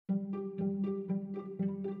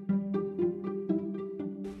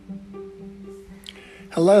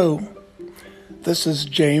Hello, this is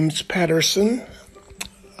James Patterson,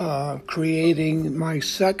 creating my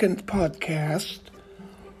second podcast.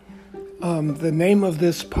 The name of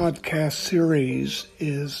this podcast series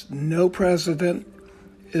is No President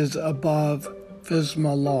is Above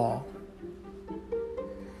FSMA Law.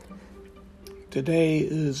 Today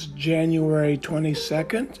is January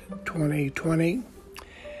 22nd, 2020,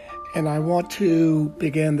 and I want to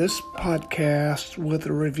begin this podcast with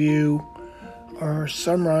a review or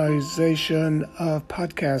summarization of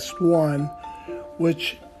Podcast 1,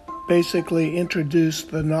 which basically introduced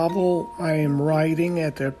the novel I am writing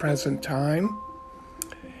at the present time.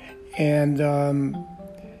 And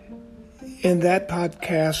in that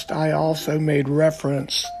podcast, I also made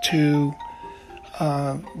reference to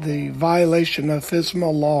the violation of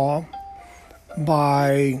FSMA law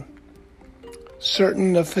by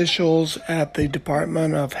certain officials at the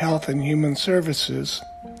Department of Health and Human Services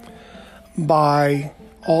by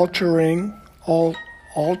altering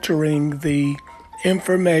the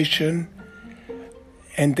information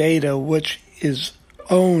and data which is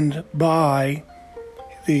owned by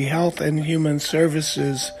the Health and Human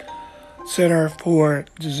Services Center for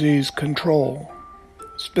Disease Control.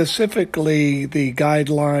 Specifically, the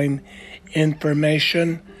guideline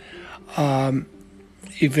information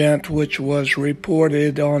event which was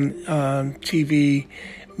reported on TV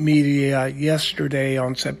media yesterday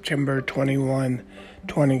on September 21,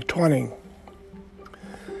 2020.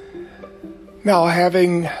 Now,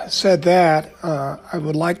 having said that, I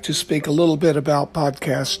would like to speak a little bit about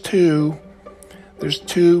Podcast 2. There's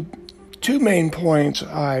two main points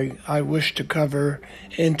I wish to cover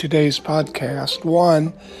in today's podcast.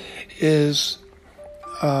 One is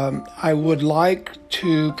I would like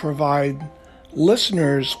to provide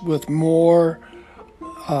listeners with more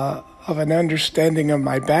of an understanding of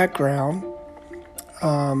my background.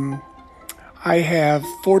 I have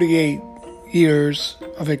 48 years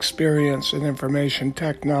of experience in information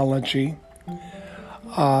technology.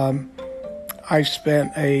 I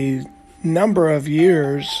spent a number of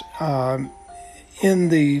years in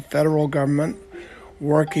the federal government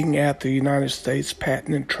working at the United States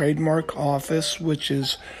Patent and Trademark Office, which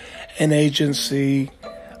is an agency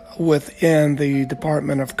within the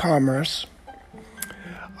Department of Commerce.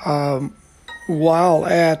 While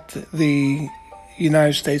at the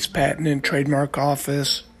United States Patent and Trademark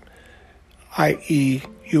Office, i.e.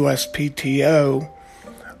 USPTO,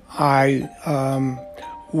 I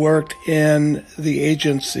worked in the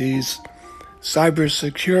agency's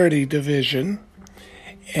cybersecurity division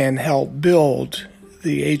and helped build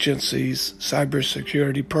the agency's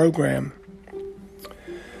cybersecurity program.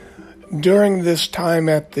 During this time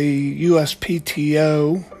at the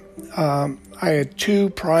USPTO, I had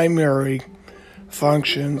two primary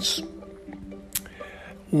functions.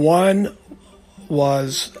 One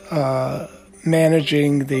was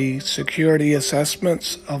managing the security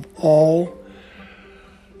assessments of all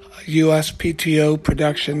USPTO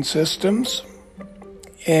production systems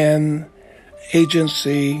and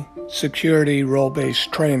agency security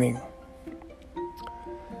role-based training.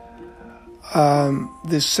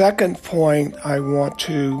 The second point I want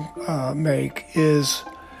to make is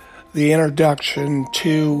the introduction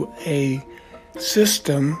to a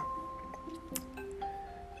system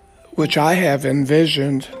which I have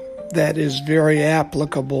envisioned that is very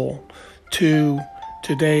applicable to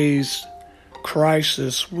today's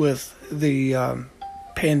crisis with the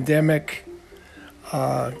pandemic,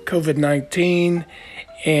 COVID-19,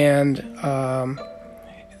 and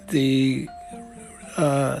the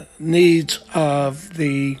needs of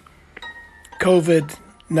the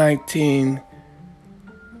COVID-19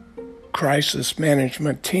 crisis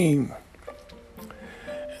management team.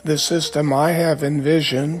 The system I have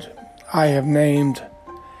envisioned, I have named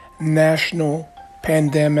National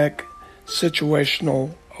Pandemic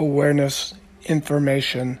Situational Awareness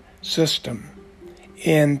Information System,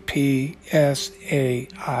 NPSAIS.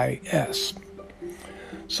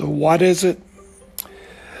 So what is it?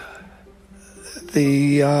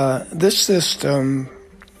 This system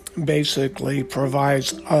basically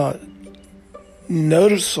provides a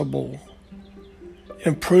noticeable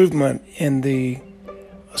improvement in the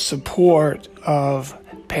support of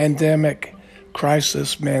pandemic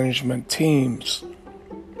crisis management teams.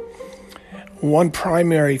 One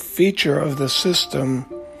primary feature of the system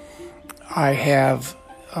I have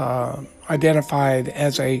identified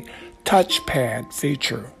as a touchpad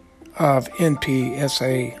feature of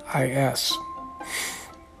NPSAIS.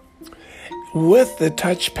 With the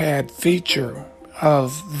touchpad feature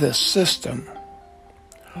of this system,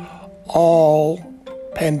 all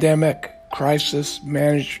pandemic crisis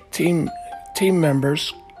team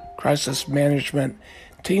members, crisis management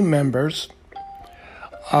team members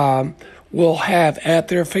will have at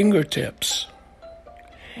their fingertips,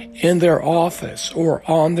 in their office or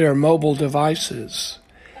on their mobile devices,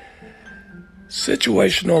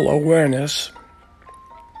 situational awareness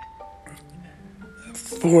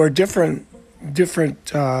for different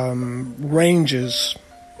ranges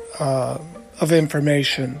of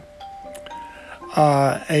information.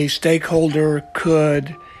 A stakeholder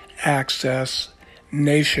could access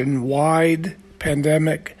nationwide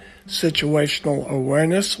pandemic situational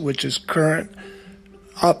awareness, which is current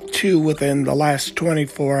up to within the last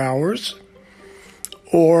 24 hours,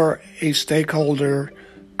 or a stakeholder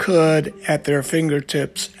could, at their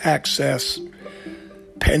fingertips, access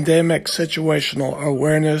pandemic situational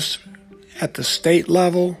awareness at the state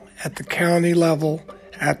level, at the county level,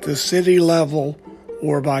 at the city level,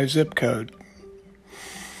 or by zip code.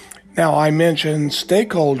 Now, I mentioned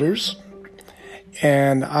stakeholders,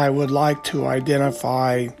 and I would like to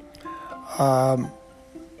identify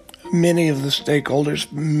many of the stakeholders.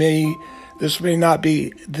 This may not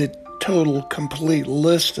be the total complete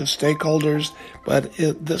list of stakeholders, but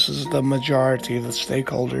this is the majority of the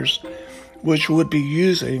stakeholders which would be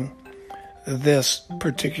using this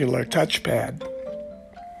particular touchpad.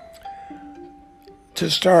 To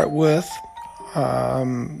start with,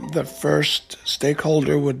 the first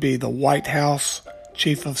stakeholder would be the White House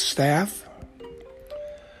Chief of Staff,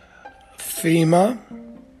 FEMA,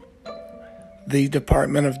 the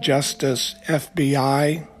Department of Justice,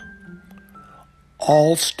 FBI,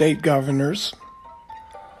 all state governors,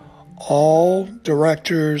 all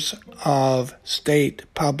directors of state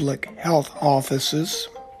public health offices,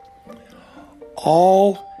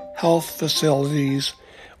 all health facilities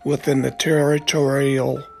within the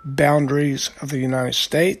territorial boundaries of the United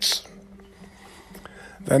States,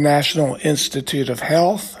 the National Institute of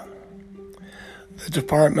Health, the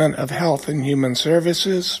Department of Health and Human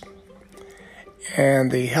Services,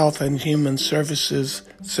 and the Health and Human Services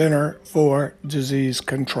Center for Disease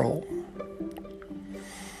Control.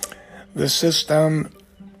 The system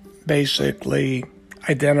basically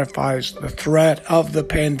identifies the threat of the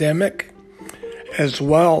pandemic as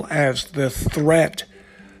well as the threat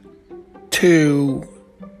to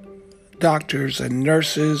doctors and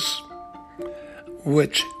nurses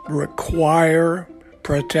which require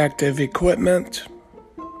protective equipment.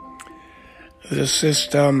 The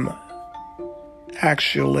system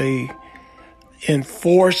actually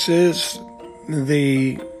enforces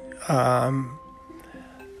the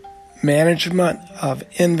management of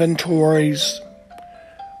inventories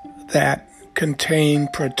that contain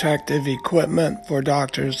protective equipment for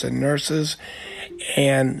doctors and nurses,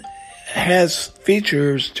 and has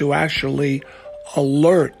features to actually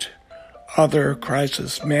alert other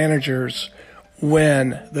crisis managers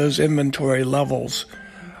when those inventory levels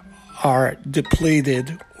are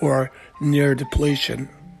depleted or near depletion.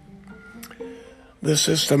 The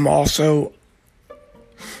system also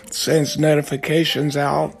sends notifications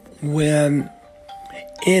out when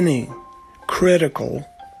any critical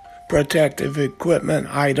protective equipment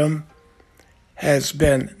item has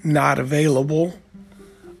been not available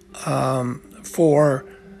for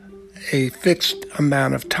a fixed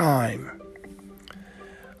amount of time.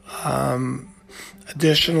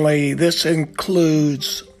 Additionally, this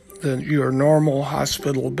includes your normal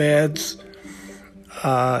hospital beds,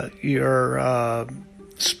 your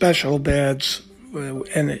special beds,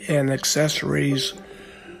 and accessories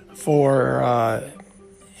for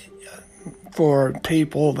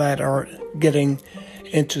people that are getting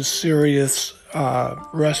into serious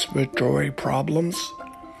respiratory problems.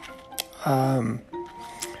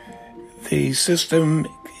 The system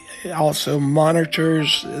also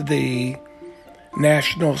monitors the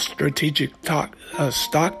National Strategic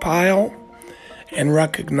Stockpile and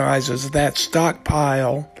recognizes that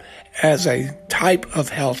stockpile as a type of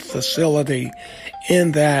health facility,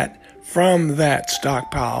 in that from that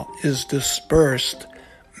stockpile is dispersed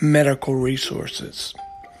medical resources.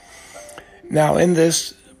 Now, in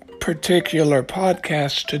this particular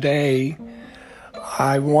podcast today,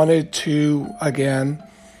 I wanted to, again,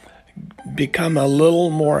 become a little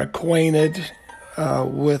more acquainted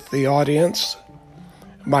with the audience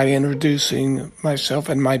by introducing myself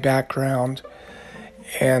and my background,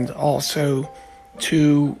 and also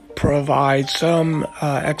to provide some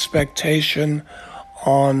expectation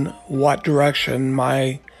on what direction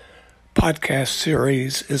my podcast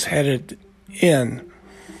series is headed in.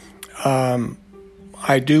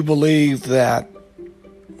 I do believe that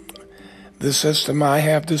the system I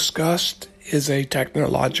have discussed is a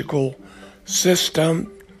technological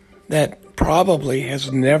system that probably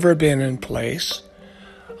has never been in place.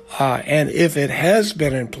 And if it has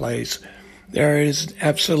been in place, there is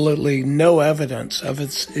absolutely no evidence of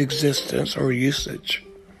its existence or usage.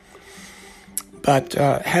 But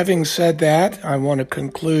having said that, I want to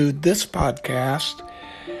conclude this podcast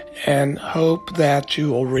and hope that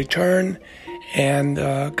you will return and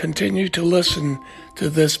continue to listen to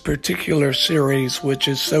this particular series, which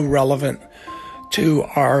is so relevant to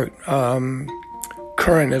our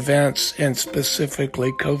current events and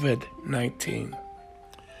specifically COVID-19.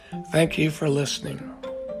 Thank you for listening.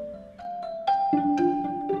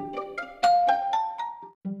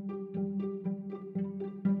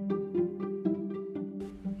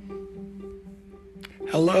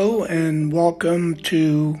 Hello and welcome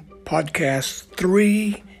to podcast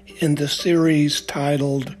 3 in the series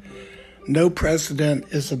titled No President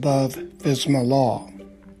is Above FSMA Law.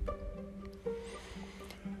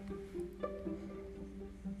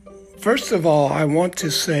 First of all, I want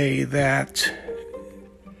to say that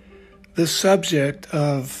the subject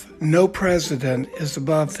of no president is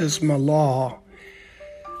above FSMA law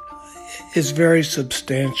is very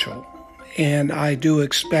substantial, and I do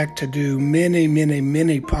expect to do many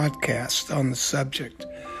podcasts on the subject.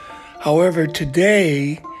 However,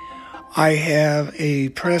 today I have a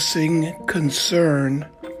pressing concern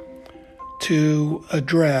to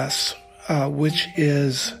address, which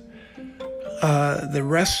is the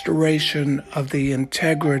restoration of the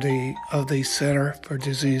integrity of the Center for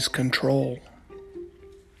Disease Control.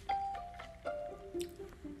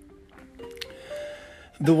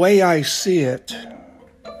 The way I see it,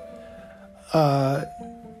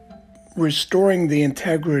 restoring the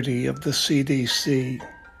integrity of the CDC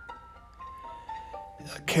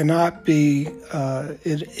cannot be,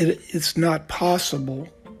 it's not possible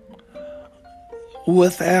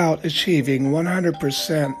without achieving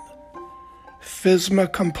 100%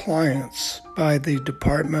 FSMA compliance by the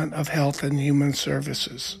Department of Health and Human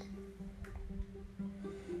Services.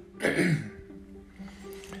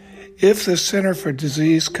 If the Center for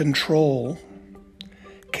Disease Control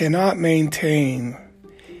cannot maintain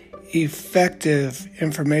effective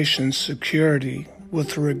information security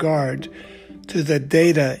with regard to the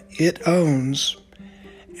data it owns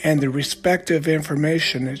and the respective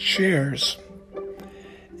information it shares,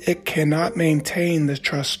 it cannot maintain the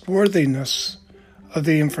trustworthiness of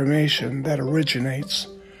the information that originates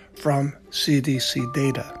from CDC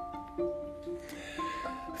data.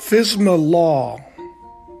 FSMA law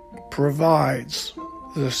provides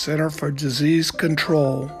the Center for Disease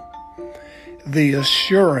Control the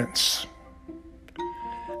assurance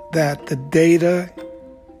that the data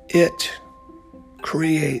it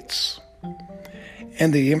creates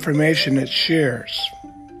and the information it shares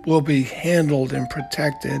will be handled and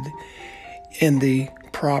protected in the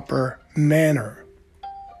proper manner.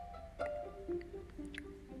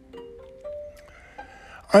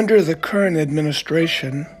 Under the current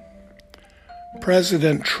administration,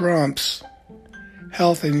 President Trump's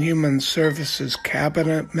Health and Human Services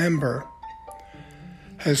cabinet member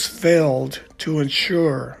has failed to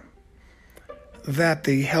ensure that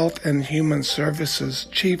the Health and Human Services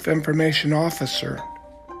Chief Information Officer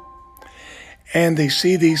and the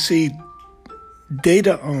CDC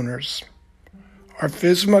data owners are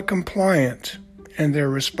FSMA compliant in their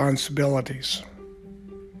responsibilities.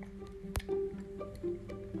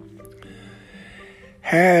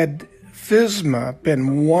 Had FSMA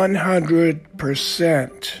been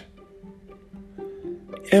 100%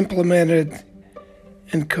 implemented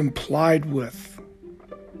and complied with,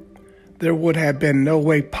 there would have been no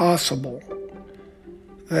way possible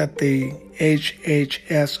that the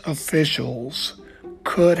HHS officials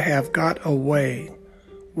could have got away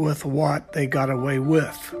with what they got away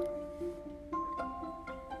with.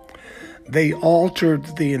 They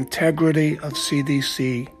altered the integrity of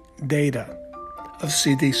CDC data, of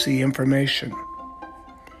CDC information.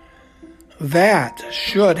 That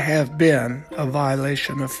should have been a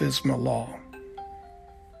violation of FSMA law.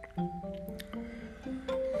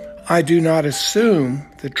 I do not assume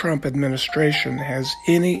the Trump administration has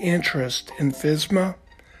any interest in FSMA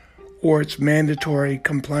or its mandatory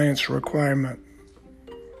compliance requirement.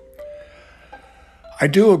 I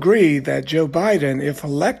do agree that Joe Biden, if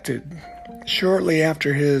elected shortly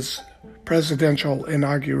after his presidential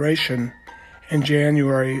inauguration in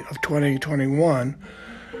January of 2021,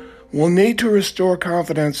 will need to restore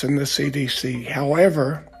confidence in the CDC.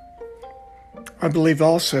 However, I believe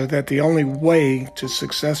also that the only way to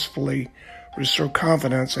successfully restore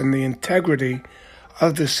confidence in the integrity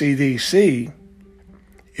of the CDC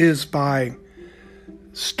is by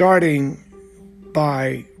starting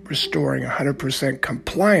by restoring 100%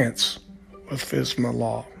 compliance with FSMA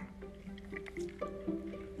law.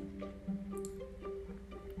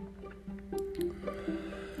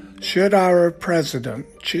 Should our president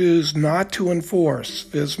choose not to enforce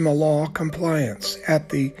FSMA law compliance at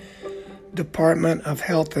the Department of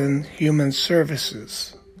Health and Human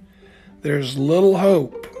Services, there's little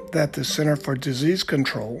hope that the Center for Disease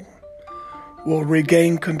Control will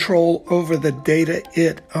regain control over the data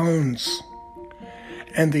it owns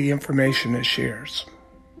and the information it shares.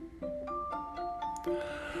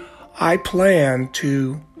 I plan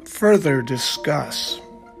to further discuss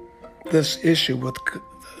this issue with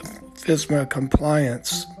FSMA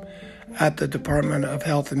compliance at the Department of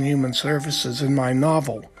Health and Human Services in my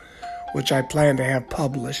novel, which I plan to have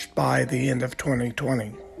published by the end of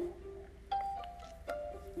 2020.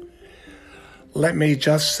 Let me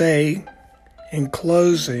just say in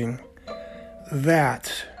closing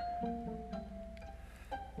that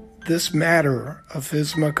this matter of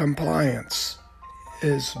FSMA compliance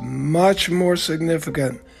is much more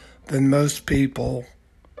significant than most people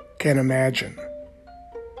can imagine.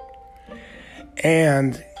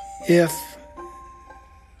 And if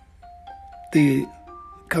the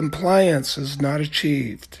compliance is not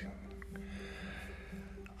achieved,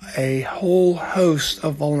 a whole host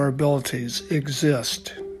of vulnerabilities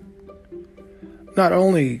exist, not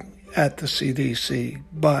only at the CDC,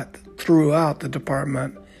 but throughout the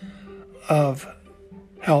Department of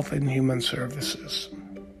Health and Human Services.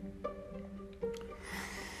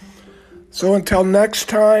 So until next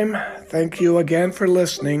time, thank you again for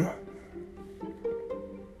listening.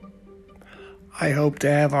 I hope to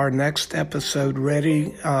have our next episode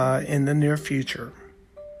ready in the near future.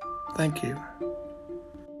 Thank you.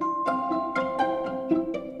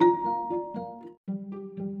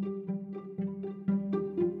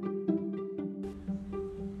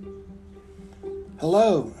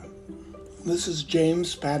 Hello, this is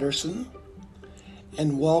James Patterson,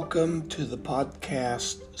 and welcome to the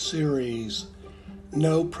podcast series,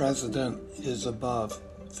 No President is Above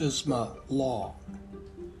FSMA Law.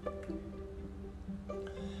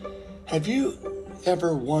 Have you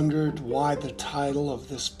ever wondered why the title of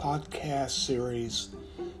this podcast series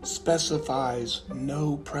specifies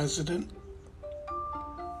no president?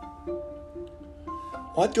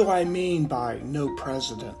 What do I mean by no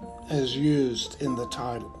president as used in the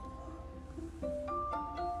title?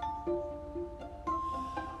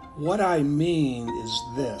 What I mean is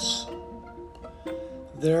this: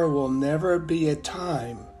 there will never be a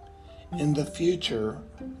time in the future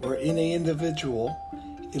where any individual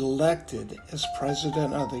elected as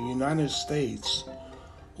President of the United States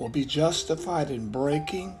will be justified in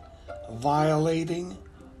breaking, violating,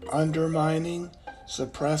 undermining,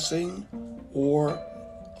 suppressing, or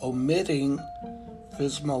omitting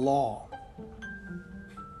FSMA law.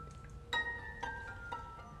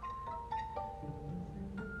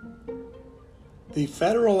 The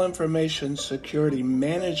Federal Information Security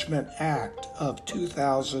Management Act of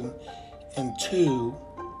 2002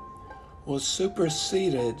 was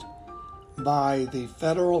superseded by the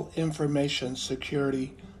Federal Information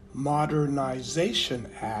Security Modernization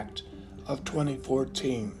Act of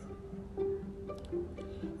 2014.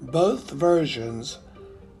 Both versions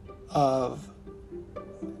of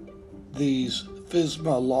these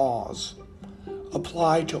FSMA laws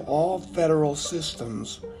apply to all federal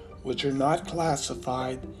systems which are not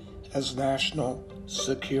classified as national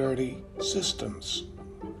security systems.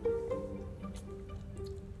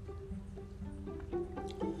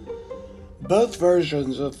 Both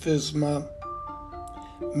versions of FSMA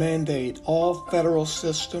mandate all federal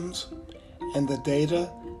systems and the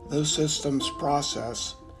data those systems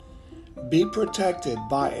process be protected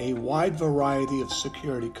by a wide variety of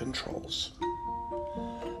security controls.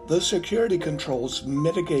 Those security controls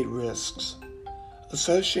mitigate risks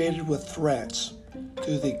associated with threats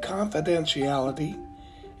to the confidentiality,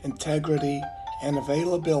 integrity, and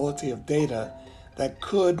availability of data that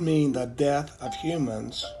could mean the death of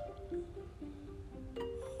humans,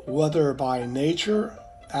 whether by nature,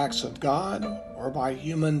 acts of God, or by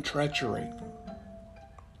human treachery.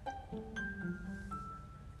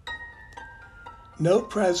 No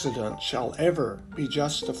president shall ever be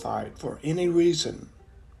justified for any reason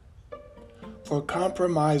for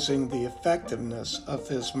compromising the effectiveness of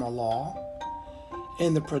FSMA law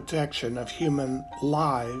and the protection of human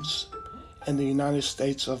lives in the United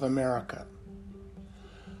States of America.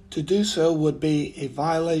 To do so would be a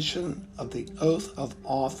violation of the oath of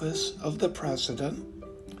office of the President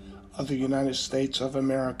of the United States of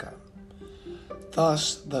America.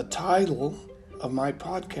 Thus, the title of my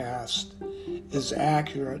podcast is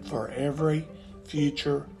accurate for every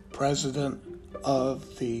future President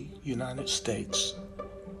of the United States.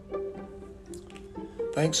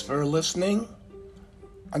 Thanks for listening.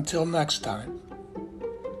 Until next time.